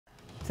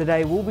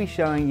Today we'll be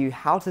showing you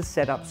how to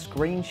set up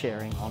screen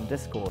sharing on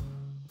Discord.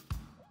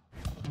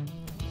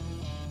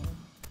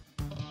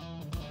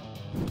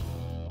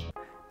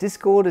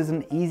 Discord is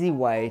an easy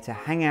way to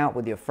hang out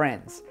with your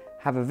friends,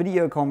 have a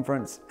video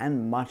conference,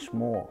 and much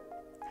more.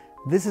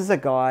 This is a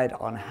guide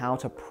on how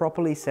to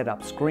properly set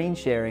up screen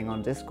sharing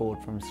on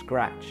Discord from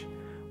scratch.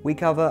 We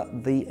cover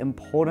the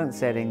important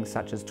settings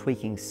such as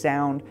tweaking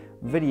sound,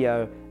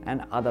 video,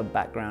 and other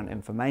background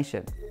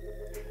information.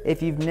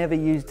 If you've never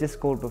used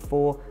Discord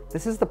before,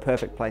 this is the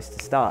perfect place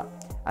to start,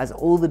 as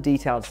all the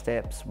detailed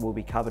steps will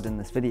be covered in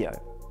this video.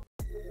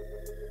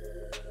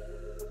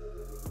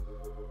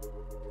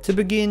 To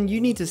begin,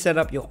 you need to set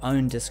up your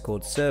own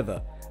Discord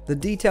server. The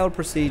detailed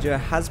procedure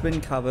has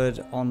been covered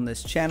on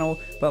this channel,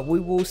 but we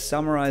will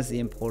summarize the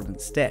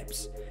important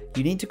steps.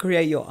 You need to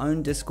create your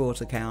own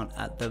Discord account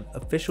at the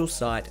official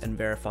site and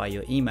verify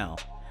your email.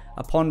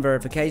 Upon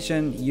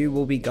verification, you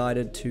will be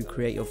guided to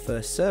create your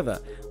first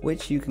server,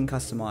 which you can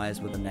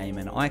customize with a name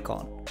and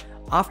icon.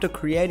 After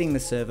creating the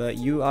server,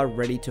 you are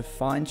ready to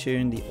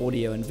fine-tune the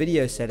audio and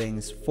video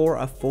settings for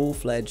a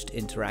full-fledged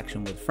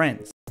interaction with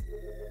friends.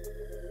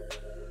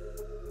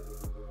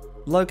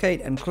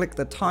 Locate and click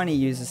the tiny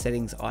user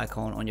settings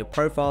icon on your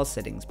profile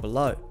settings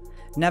below.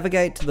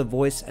 Navigate to the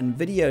voice and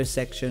video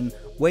section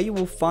where you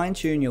will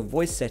fine-tune your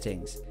voice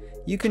settings.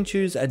 You can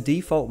choose a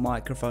default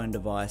microphone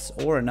device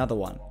or another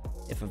one,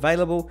 if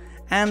available,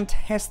 and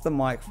test the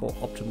mic for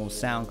optimal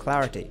sound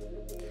clarity.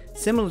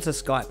 Similar to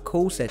Skype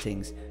call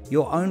settings,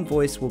 your own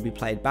voice will be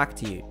played back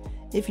to you.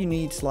 If you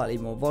need slightly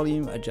more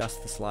volume,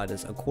 adjust the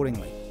sliders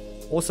accordingly.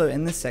 Also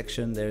in this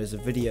section there is a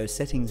video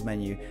settings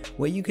menu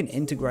where you can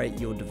integrate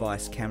your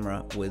device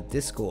camera with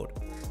Discord.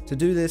 To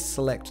do this,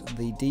 select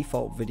the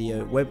default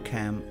video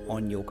webcam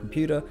on your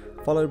computer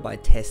followed by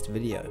test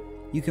video.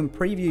 You can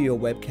preview your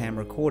webcam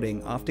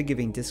recording after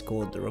giving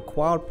Discord the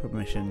required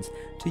permissions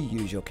to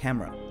use your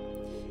camera.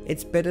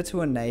 It's better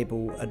to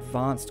enable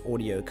advanced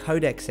audio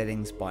codec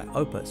settings by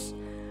Opus.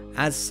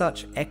 As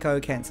such, echo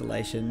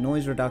cancellation,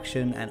 noise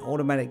reduction, and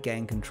automatic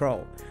gain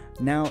control.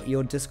 Now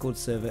your Discord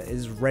server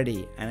is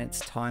ready and it's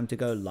time to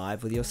go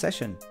live with your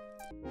session.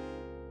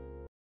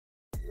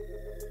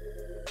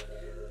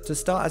 To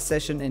start a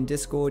session in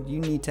Discord, you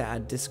need to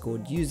add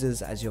Discord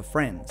users as your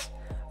friends.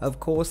 Of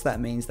course, that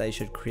means they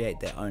should create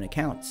their own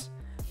accounts.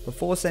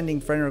 Before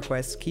sending friend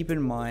requests, keep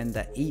in mind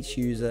that each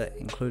user,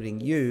 including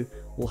you,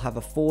 will have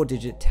a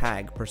 4-digit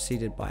tag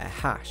preceded by a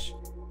hash.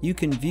 You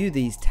can view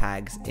these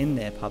tags in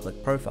their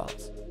public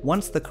profiles.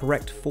 Once the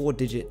correct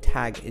 4-digit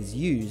tag is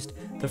used,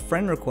 the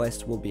friend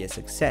request will be a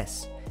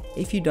success.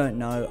 If you don't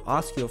know,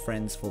 ask your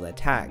friends for their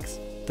tags.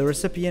 The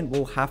recipient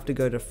will have to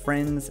go to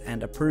friends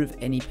and approve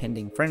any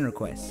pending friend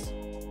requests.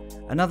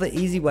 Another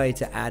easy way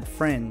to add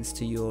friends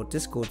to your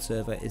Discord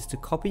server is to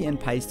copy and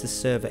paste the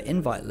server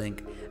invite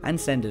link and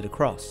send it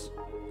across.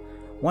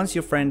 Once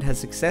your friend has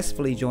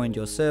successfully joined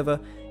your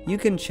server, you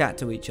can chat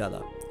to each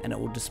other and it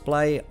will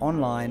display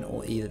online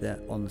or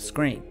either on the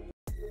screen.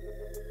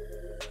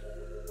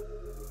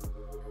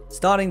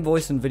 Starting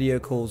voice and video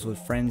calls with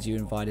friends you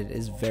invited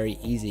is very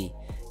easy.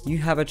 You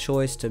have a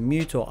choice to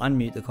mute or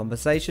unmute the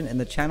conversation in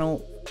the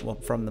channel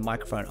from the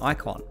microphone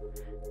icon.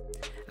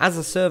 As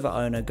a server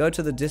owner, go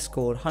to the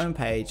Discord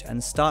homepage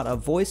and start a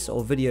voice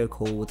or video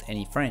call with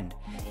any friend.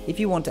 If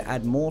you want to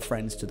add more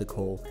friends to the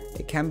call,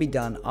 it can be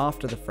done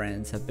after the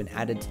friends have been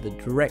added to the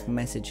direct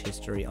message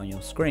history on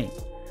your screen.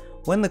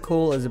 When the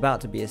call is about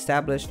to be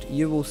established,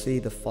 you will see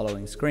the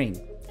following screen.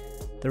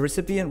 The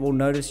recipient will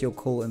notice your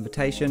call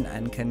invitation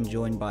and can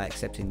join by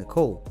accepting the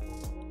call.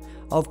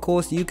 Of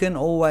course, you can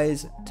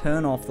always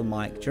turn off the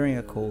mic during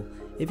a call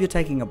if you're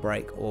taking a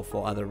break or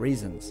for other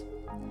reasons.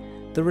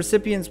 The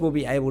recipients will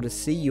be able to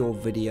see your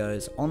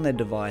videos on their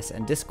device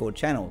and Discord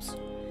channels.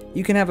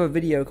 You can have a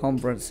video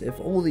conference if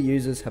all the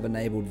users have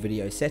enabled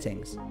video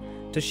settings.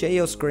 To share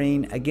your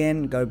screen,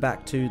 again go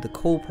back to the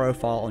call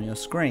profile on your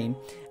screen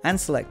and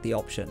select the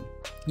option.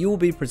 You will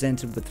be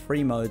presented with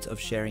 3 modes of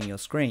sharing your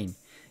screen.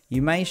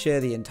 You may share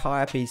the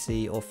entire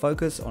PC or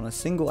focus on a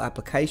single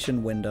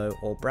application window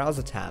or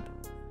browser tab.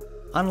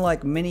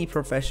 Unlike many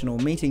professional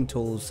meeting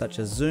tools such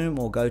as Zoom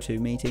or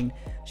GoToMeeting,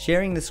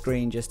 sharing the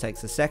screen just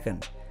takes a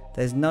second.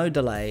 There's no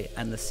delay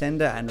and the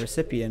sender and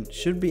recipient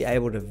should be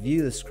able to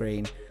view the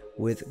screen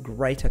with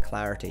greater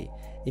clarity.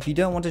 If you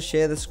don't want to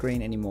share the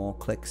screen anymore,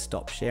 click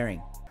Stop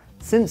Sharing.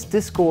 Since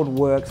Discord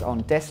works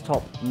on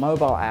desktop,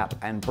 mobile app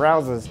and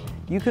browsers,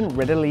 you can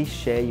readily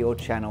share your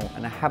channel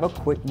and have a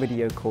quick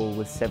video call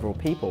with several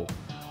people.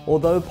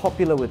 Although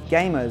popular with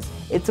gamers,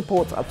 it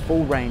supports a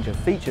full range of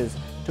features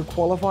to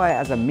qualify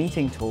as a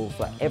meeting tool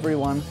for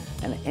everyone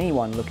and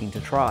anyone looking to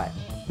try it.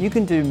 You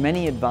can do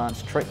many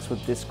advanced tricks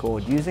with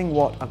Discord using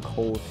what are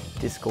called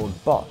Discord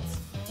bots.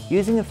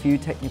 Using a few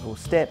technical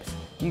steps,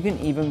 you can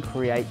even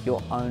create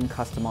your own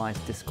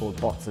customized Discord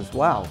bots as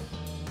well.